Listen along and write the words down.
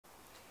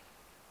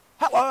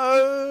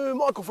Hello,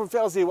 Michael from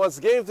Fowles here once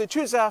again with the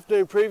Tuesday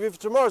afternoon preview for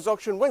tomorrow's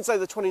auction, Wednesday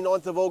the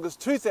 29th of August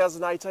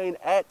 2018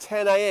 at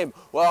 10 AM.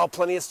 Well,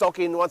 plenty of stock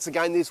in once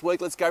again this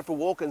week. Let's go for a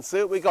walk and see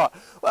what we got.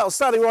 Well,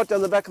 starting right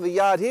down the back of the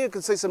yard here, you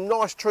can see some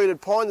nice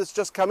treated pine that's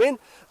just come in.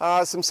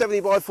 Some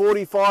 70 by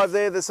 45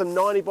 there, there's some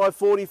 90 by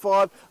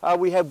 45.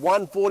 We have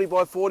 140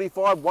 by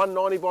 45,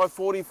 190 by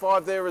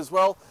 45 there as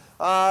well.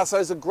 So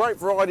there's a great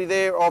variety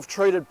there of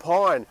treated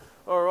pine.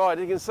 All right,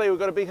 you can see we've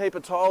got a big heap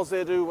of tiles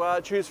there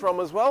to choose from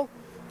as well.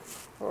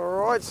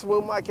 Alright, so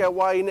we'll make our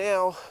way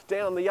now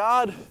down the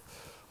yard.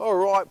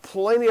 Alright,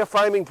 plenty of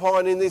framing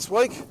pine in this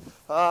week.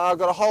 I've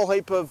got a whole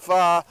heap of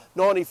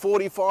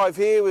 90-45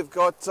 here. We've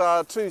got 2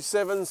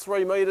 7s,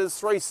 3 metres,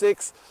 3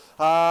 6,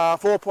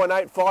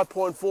 4.8,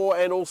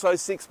 5.4 and also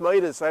 6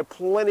 metres. So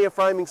plenty of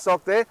framing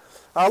stock there.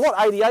 Lot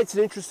 88's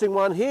an interesting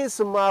one here.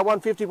 Some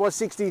 150 by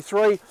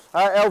 63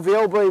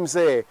 LVL beams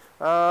there.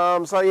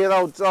 So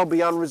yeah, they'll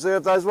be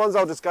unreserved, those ones.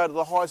 I'll just go to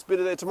the highest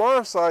bidder there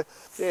tomorrow. So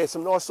yeah,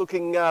 some nice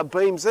looking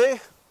beams there.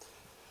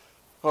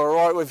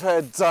 Alright, we've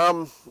had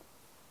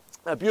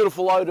a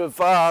beautiful load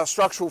of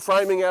structural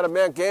framing out of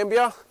Mount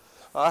Gambier.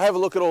 Have a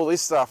look at all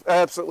this stuff,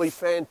 absolutely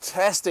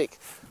fantastic.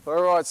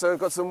 Alright, so we've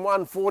got some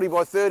 140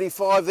 by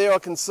 35 there I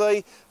can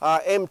see,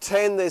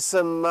 M10, there's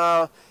some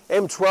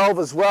M12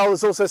 as well,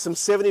 there's also some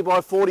 70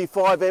 by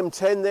 45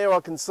 M10 there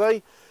I can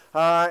see,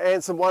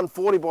 and some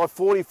 140 by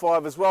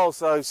 45 as well,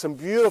 so some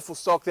beautiful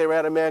stock there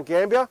out of Mount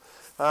Gambier.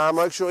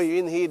 Make sure you're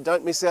in here,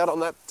 don't miss out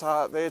on that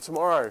there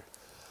tomorrow.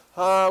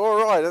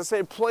 Alright, as I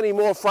said, plenty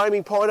more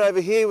framing pine over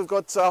here. We've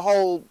got a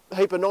whole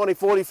heap of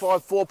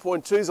 90-45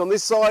 4.2s on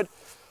this side.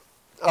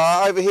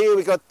 Over here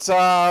we've got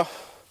a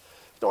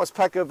nice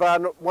pack of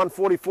 140-45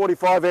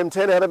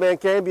 M10 out of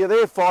Mount Gambier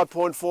there,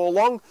 5.4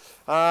 long.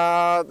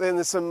 Then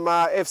there's some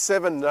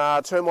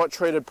F7 termite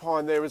treated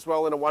pine there as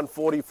well in a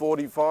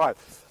 140-45.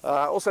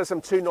 Also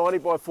some 290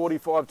 by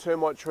 45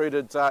 termite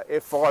treated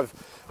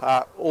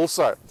F5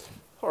 also.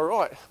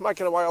 Alright,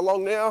 making our way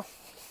along now.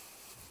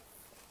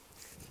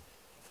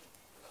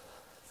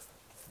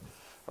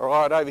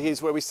 Alright, over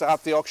here's where we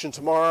start the auction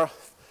tomorrow.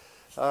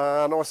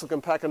 Nice looking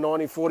pack of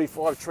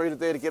 90-45 treated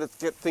there to get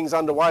things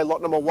underway.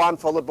 Lot number 1,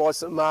 followed by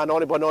some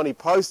 90 by 90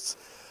 posts.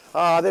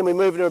 Then we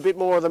move into a bit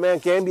more of the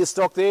Mount Gambier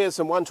stock there.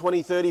 Some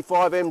 120-35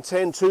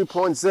 M10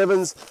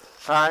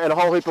 2.7s and a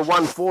whole heap of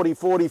 140-45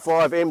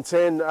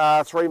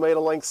 M10 3 metre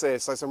lengths there.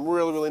 So some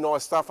really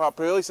nice stuff up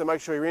early, so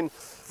make sure you're in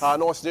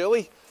nice and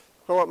early.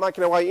 Alright,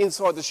 making our way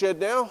inside the shed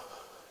now.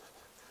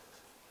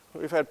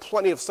 We've had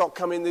plenty of stock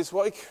come in this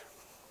week.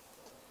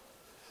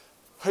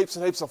 Heaps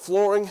and heaps of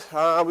flooring.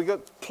 We've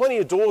got plenty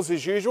of doors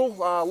as usual,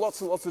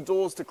 lots and lots of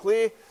doors to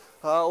clear.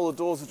 All the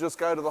doors will just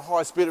go to the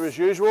highest bidder as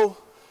usual.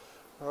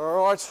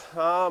 Alright,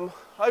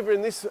 over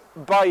in this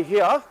bay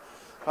here,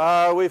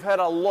 we've had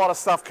a lot of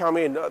stuff come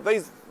in.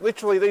 These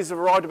have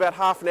arrived about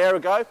half an hour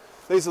ago.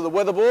 These are the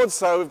weatherboards,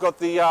 so we've got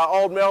the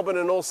Old Melbourne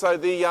and also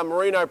the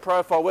Merino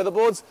Profile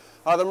weatherboards.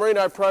 The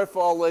Merino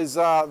Profile is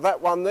that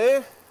one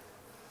there,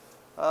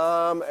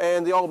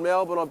 and the Old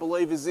Melbourne I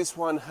believe is this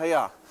one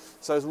here.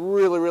 So it's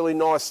really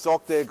nice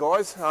stock there,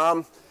 guys.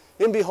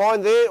 In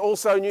behind there,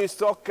 also new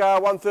stock,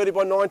 130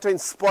 by 19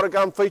 spotter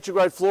gum feature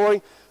grade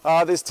flooring.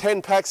 There's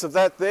 10 packs of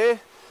that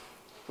there,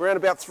 around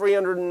about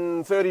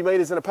 330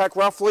 metres in a pack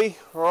roughly.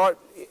 All right,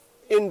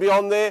 in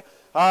beyond there,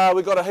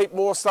 we've got a heap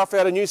more stuff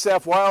out of New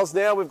South Wales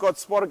now. We've got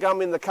spotter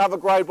gum in the cover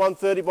grade,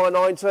 130 by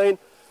 19.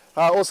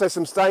 Also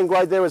some stain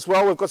grade there as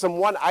well. We've got some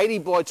 180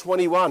 by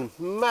 21.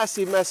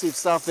 Massive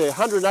stuff there,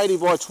 180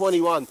 by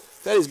 21.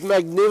 That is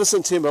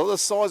magnificent timber. Look at the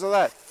size of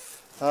that.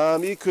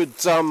 You could,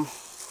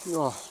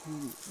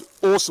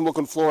 awesome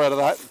looking floor out of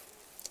that.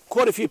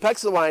 Quite a few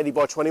packs of the 180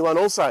 by 21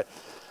 also.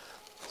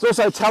 There's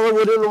also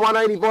tallowood in the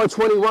 180 by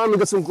 21. We've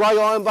got some grey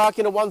ironbark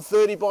in a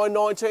 130 by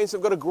 19. So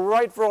we've got a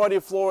great variety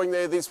of flooring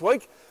there this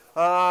week.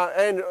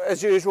 And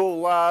as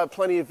usual,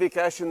 plenty of Vic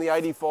Ash in the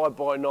 85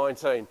 by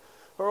 19.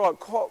 All right,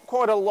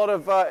 quite a lot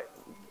of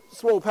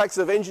small packs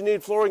of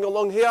engineered flooring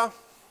along here.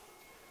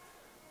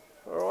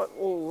 All right,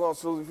 well,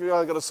 so if you've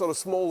only got a sort of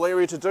small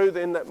area to do,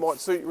 then that might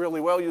suit you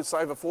really well. You'd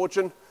save a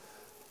fortune.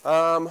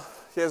 As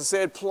I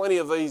said, plenty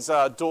of these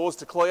doors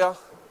to clear.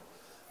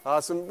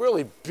 Some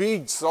really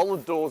big,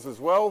 solid doors as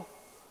well.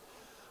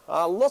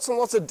 Lots and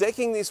lots of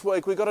decking this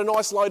week. We've got a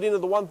nice load into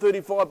the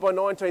 135 by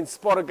 19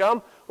 spotter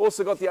gum.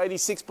 Also got the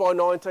 86 by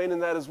 19 in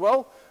that as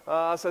well.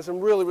 So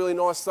some really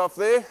nice stuff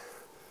there.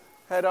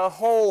 Had a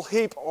whole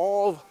heap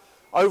of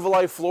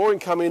overlay flooring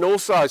come in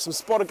also. Some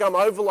spotter gum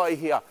overlay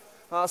here.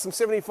 Some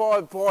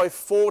 75 by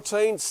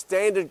 14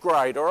 standard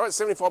grade, all right,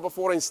 75 by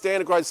 14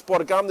 standard grade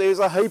spotter gum. There's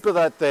a heap of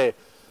that there.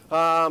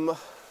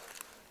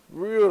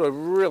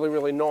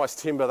 Really nice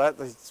timber that.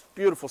 It's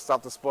beautiful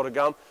stuff, the spotter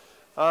gum.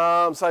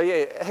 So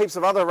yeah, heaps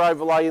of other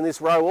overlay in this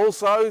row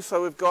also.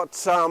 So we've got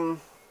some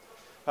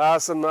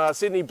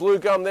Sydney blue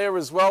gum there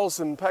as well,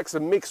 some packs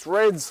of mixed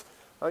reds.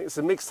 I think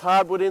some mixed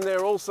hardwood in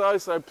there also,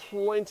 so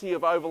plenty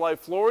of overlay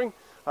flooring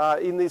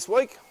in this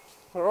week.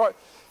 All right.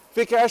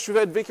 Vic Ash, we've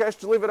had Vic Ash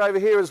delivered over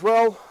here as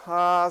well.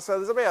 So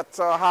there's about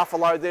half a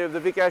load there of the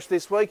Vic Ash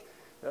this week.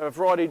 A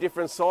variety of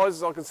different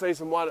sizes. I can see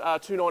some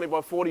 290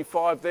 by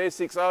 45 there,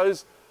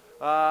 6.0s.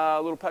 A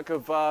little pack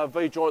of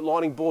V-joint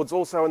lining boards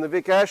also in the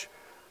Vic Ash.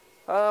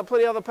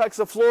 Plenty of other packs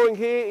of flooring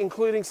here,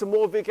 including some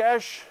more Vic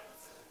Ash.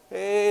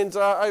 And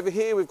over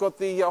here we've got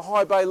the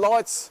high bay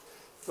lights.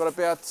 Got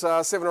about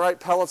 7 or 8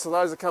 pallets of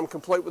those that come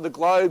complete with the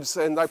globes,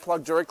 and they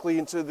plug directly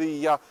into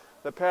the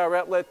power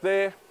outlet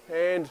there.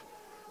 And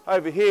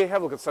over here,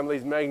 have a look at some of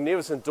these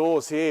magnificent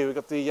doors here. We've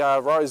got the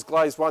rose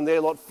glazed one there,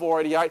 lot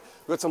 488.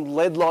 We've got some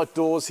LED light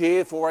doors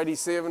here,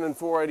 487 and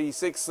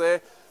 486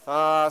 there.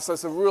 So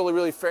some really,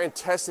 really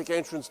fantastic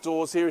entrance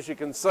doors here, as you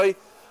can see.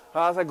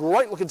 It's a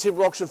great looking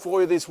timber auction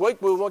for you this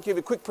week. We might give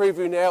you a quick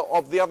preview now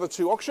of the other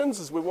two auctions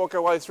as we walk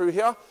our way through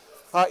here.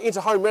 Into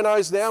home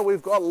renos now.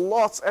 We've got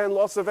lots and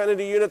lots of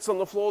vanity units on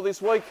the floor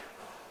this week.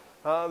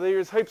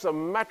 There's heaps of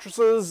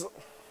mattresses.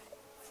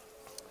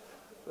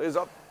 There's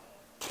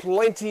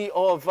plenty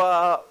of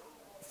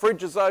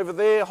fridges over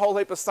there, a whole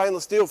heap of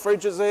stainless steel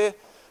fridges there,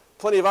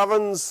 plenty of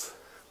ovens.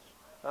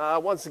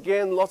 Once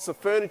again, lots of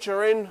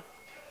furniture in.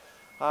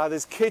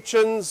 There's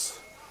kitchens,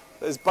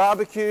 there's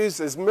barbecues,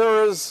 there's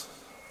mirrors.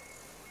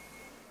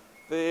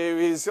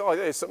 There's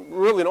some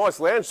really nice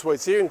lounge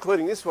suites here,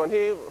 including this one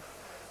here.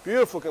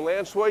 Beautiful looking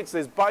lounge suites.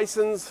 There's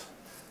basins.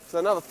 So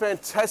another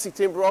fantastic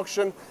timber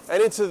auction.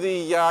 And into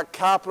the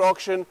carpet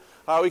auction.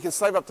 We can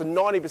save up to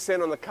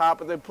 90% on the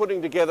carpet. They're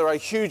putting together a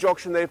huge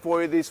auction there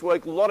for you this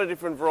week. A lot of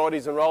different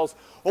varieties and rolls.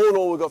 All in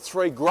all, we've got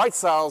 3 great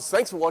sales.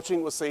 Thanks for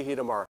watching. We'll see you here tomorrow.